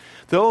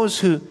 Those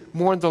who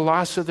mourn the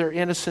loss of their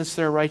innocence,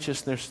 their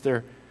righteousness,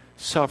 their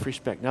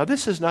self-respect." Now,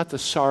 this is not the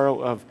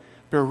sorrow of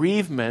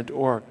bereavement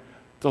or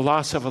the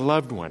loss of a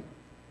loved one,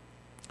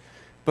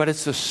 but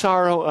it's the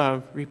sorrow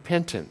of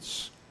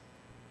repentance.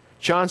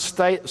 John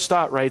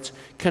Stott writes,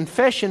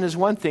 "Confession is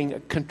one thing,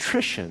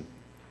 contrition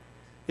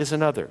is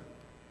another."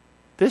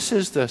 This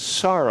is the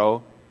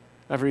sorrow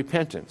of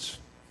repentance.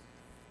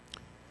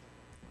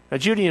 Now,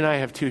 Judy and I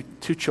have two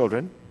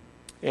children,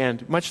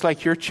 and much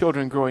like your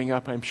children growing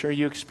up, I'm sure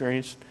you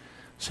experienced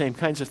the same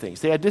kinds of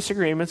things. They had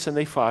disagreements and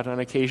they fought on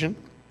occasion.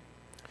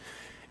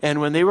 And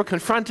when they were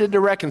confronted to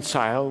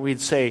reconcile,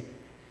 we'd say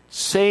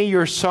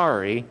you're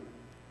sorry,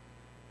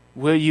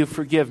 will you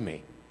forgive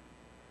me?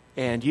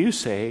 And you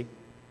say,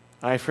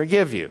 I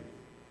forgive you.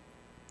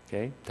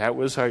 Okay, that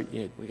was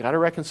we got to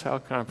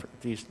reconcile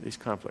these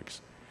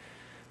conflicts.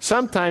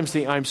 Sometimes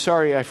the "I'm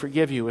sorry, I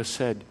forgive you" was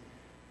said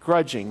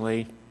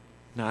grudgingly,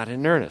 not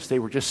in earnest. They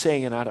were just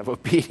saying it out of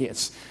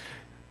obedience,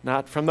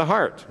 not from the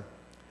heart.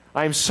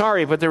 I'm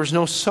sorry, but there was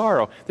no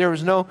sorrow. There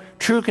was no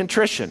true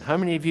contrition. How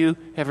many of you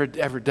ever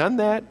done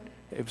that?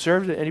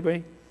 Observed it?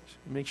 Anybody?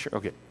 Make sure.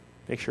 Okay,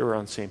 make sure we're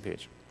on the same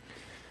page.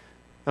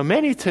 Now,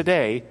 many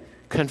today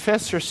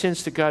confess their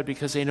sins to God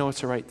because they know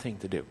it's the right thing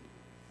to do.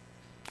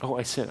 Oh,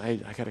 I sinned.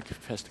 I got to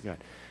confess to God.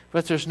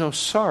 But there's no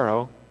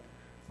sorrow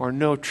or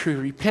no true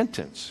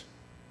repentance.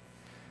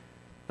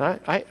 Now,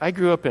 I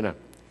grew up in a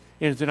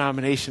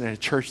denomination, in a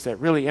church that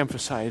really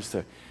emphasized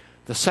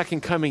the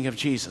second coming of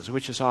Jesus,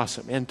 which is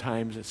awesome, end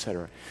times,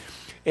 etc.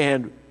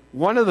 And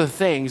one of the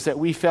things that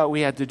we felt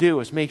we had to do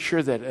was make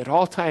sure that at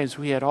all times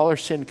we had all our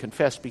sin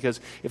confessed, because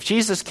if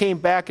Jesus came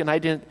back and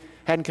I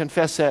hadn't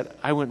confessed that,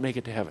 I wouldn't make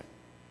it to heaven.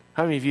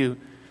 How many of you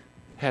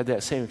had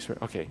that same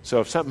experience? Okay, so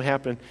if something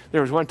happened,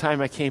 there was one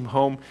time I came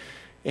home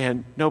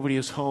and nobody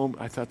was home.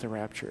 I thought the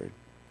rapture had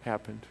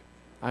happened.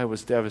 I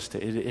was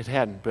devastated. It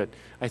hadn't, but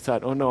I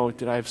thought, oh no,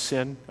 did I have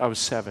sin? I was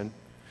 7.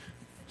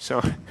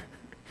 So,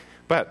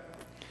 but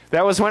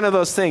that was one of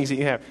those things that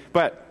you have.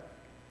 But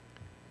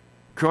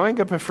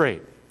growing up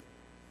afraid,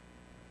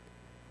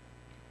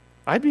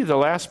 I'd be the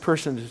last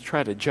person to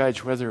try to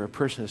judge whether a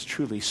person is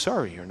truly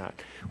sorry or not.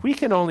 We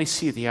can only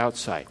see the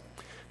outside,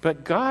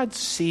 but God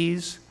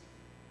sees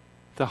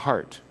the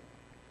heart.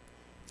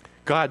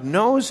 God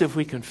knows if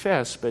we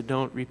confess but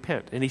don't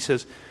repent. And he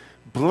says,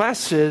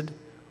 blessed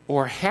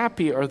or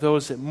happy are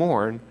those that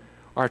mourn,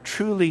 are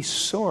truly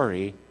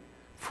sorry,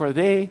 for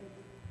they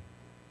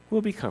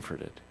will be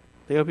comforted.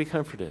 They will be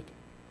comforted.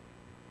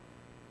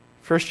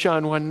 1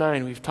 John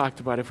 1:9, we've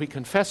talked about, if we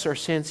confess our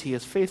sins, he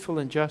is faithful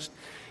and just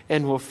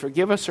and will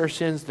forgive us our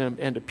sins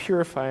and to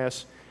purify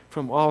us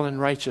from all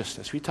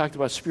unrighteousness. We talked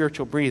about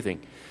spiritual breathing.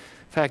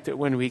 The fact that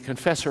when we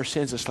confess our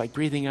sins, it's like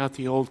breathing out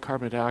the old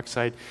carbon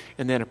dioxide,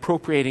 and then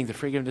appropriating the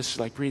forgiveness is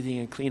like breathing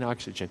in clean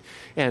oxygen.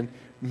 And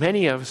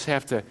many of us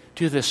have to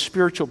do this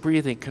spiritual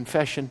breathing,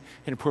 confession,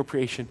 and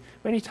appropriation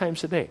many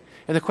times a day.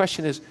 And the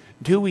question is,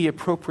 do we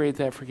appropriate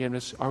that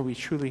forgiveness? Are we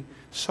truly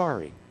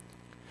sorry?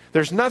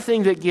 There's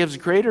nothing that gives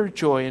greater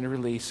joy and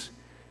release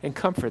and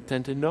comfort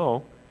than to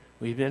know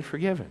we've been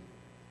forgiven.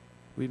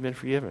 We've been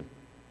forgiven.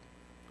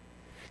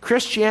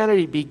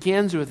 Christianity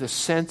begins with a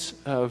sense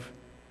of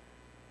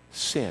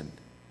sin.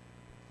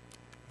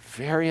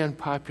 Very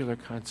unpopular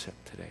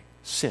concept today.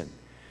 Sin.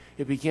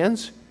 It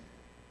begins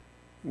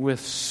with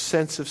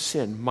sense of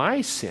sin.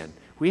 My sin.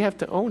 We have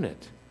to own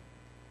it.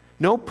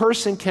 No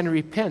person can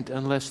repent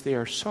unless they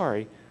are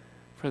sorry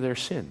for their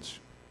sins.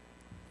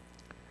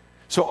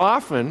 So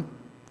often,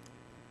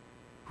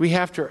 we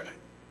have to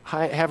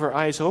have our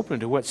eyes open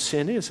to what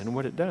sin is and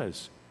what it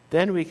does.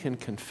 Then we can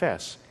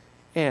confess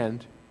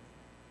and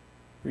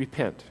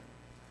repent.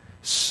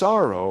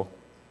 Sorrow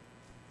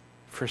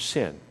for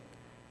sin.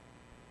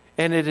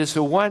 And it is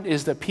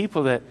the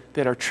people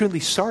that are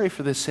truly sorry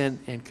for the sin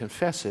and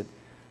confess it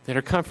that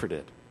are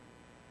comforted.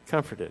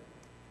 Comforted.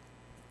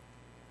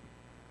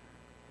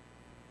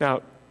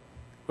 Now,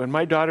 when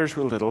my daughters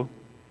were little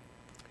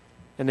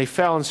and they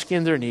fell and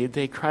skinned their knee,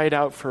 they cried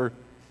out for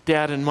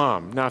Dad and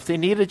Mom. Now, if they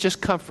needed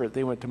just comfort,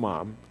 they went to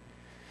Mom.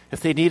 If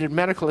they needed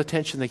medical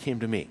attention, they came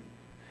to me.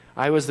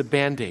 I was the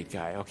Band-Aid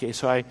guy, okay?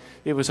 So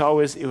it was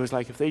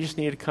like if they just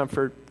needed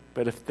comfort,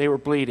 but if they were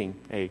bleeding,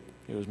 hey,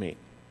 it was me.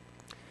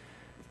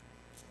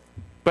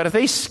 But if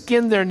they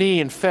skinned their knee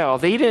and fell,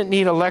 they didn't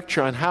need a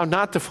lecture on how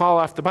not to fall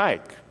off the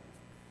bike.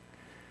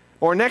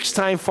 Or next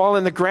time, fall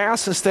in the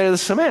grass instead of the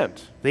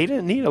cement. They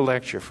didn't need a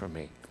lecture from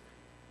me.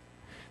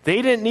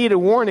 They didn't need a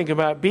warning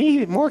about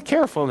be more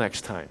careful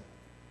next time.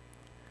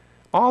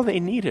 All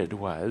they needed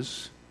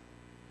was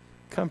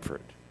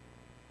comfort.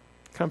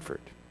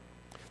 Comfort.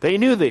 They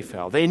knew they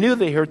fell. They knew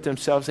they hurt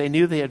themselves. They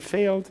knew they had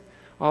failed.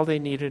 All they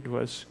needed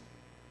was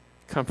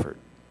comfort.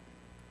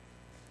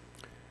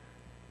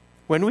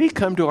 When we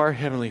come to our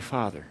Heavenly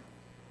Father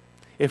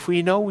if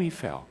we know we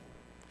fell,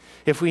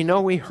 if we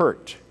know we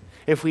hurt,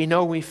 if we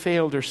know we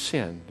failed or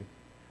sinned,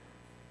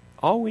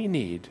 all we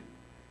need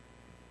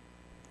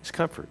is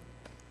comfort.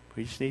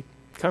 We just need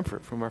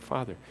comfort from our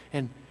Father.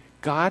 And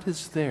God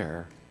is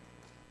there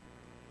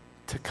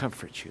to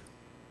comfort you.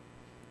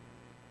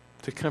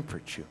 To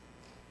comfort you.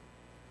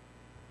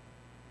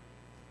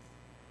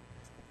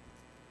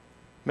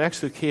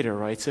 Max Lucado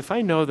writes, if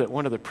I know that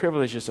one of the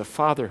privileges of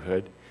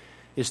fatherhood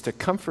is to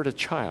comfort a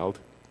child,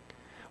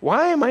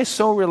 why am I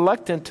so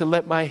reluctant to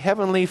let my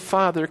heavenly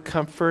Father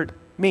comfort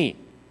me?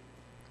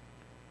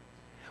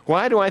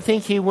 Why do I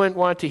think he wouldn't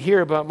want to hear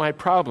about my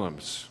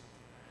problems?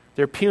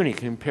 They're puny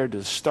compared to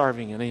the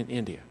starving in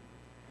India.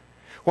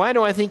 Why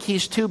do I think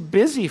he's too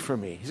busy for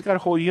me? He's got a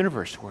whole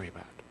universe to worry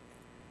about.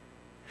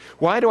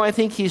 Why do I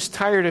think he's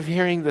tired of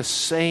hearing the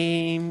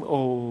same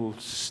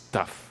old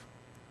stuff?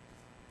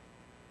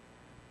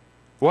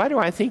 Why do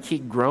I think he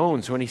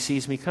groans when he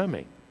sees me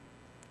coming?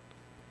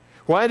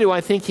 Why do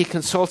I think he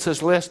consults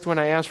his list when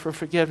I ask for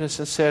forgiveness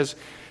and says,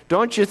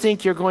 don't you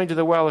think you're going to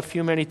the well a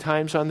few many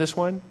times on this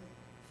one?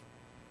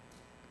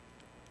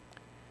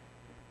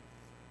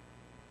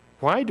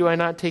 Why do I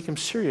not take him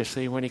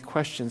seriously when he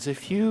questions,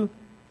 if you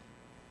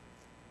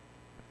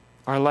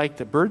are like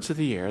the birds of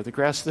the air, the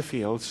grass of the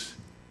fields,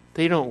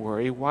 they don't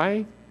worry,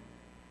 why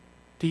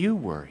do you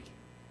worry?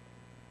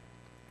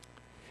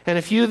 And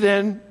if you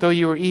then, though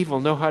you are evil,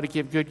 know how to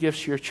give good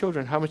gifts to your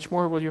children, how much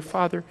more will your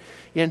Father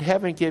in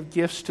heaven give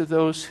gifts to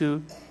those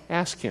who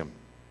ask him?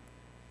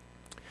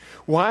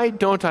 Why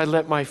don't I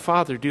let my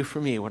Father do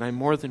for me what I'm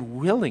more than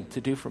willing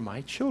to do for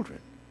my children?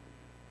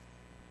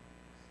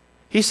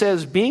 He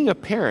says being a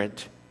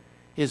parent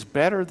is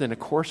better than a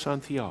course on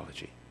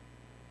theology.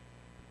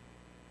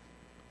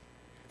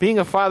 Being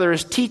a father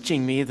is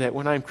teaching me that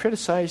when I'm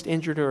criticized,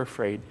 injured, or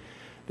afraid,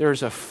 there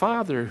is a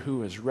Father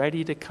who is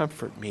ready to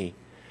comfort me.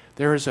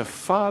 There is a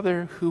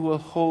Father who will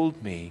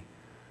hold me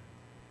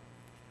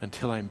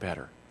until I'm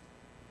better.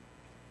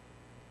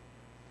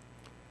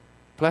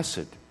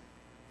 Blessed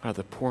are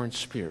the poor in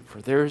spirit,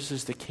 for theirs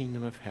is the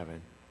kingdom of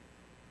heaven.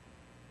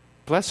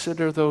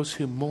 Blessed are those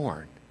who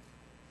mourn,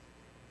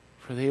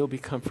 for they will be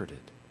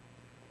comforted.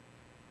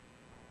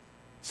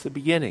 It's the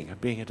beginning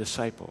of being a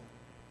disciple.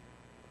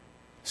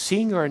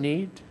 Seeing our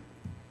need,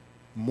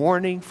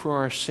 mourning for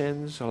our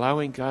sins,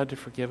 allowing God to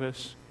forgive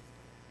us,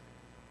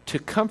 to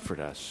comfort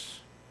us,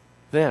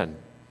 then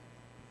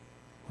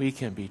we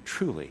can be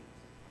truly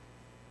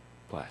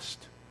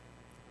blessed.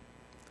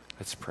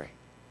 Let's pray.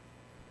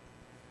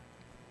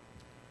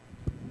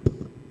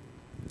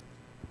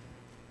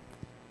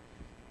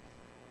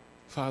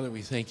 Father,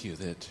 we thank you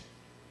that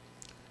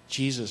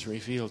Jesus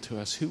revealed to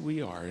us who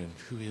we are and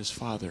who his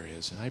Father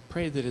is. And I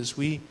pray that as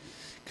we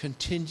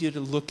continue to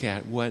look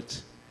at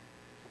what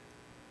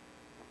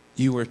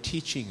you are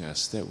teaching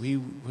us, that we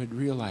would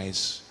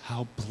realize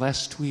how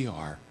blessed we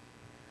are.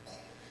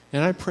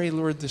 And I pray,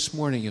 Lord, this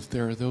morning, if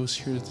there are those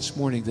here this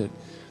morning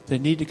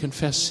that need to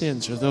confess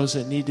sins or those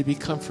that need to be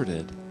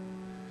comforted,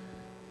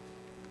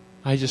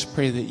 I just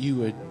pray that you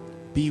would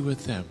be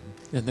with them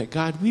and that,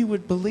 God, we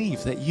would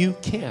believe that you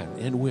can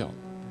and will.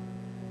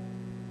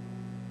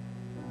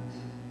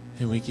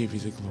 And we give you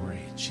the glory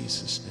in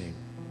Jesus' name.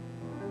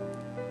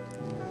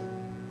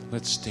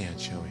 Let's stand,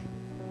 shall we?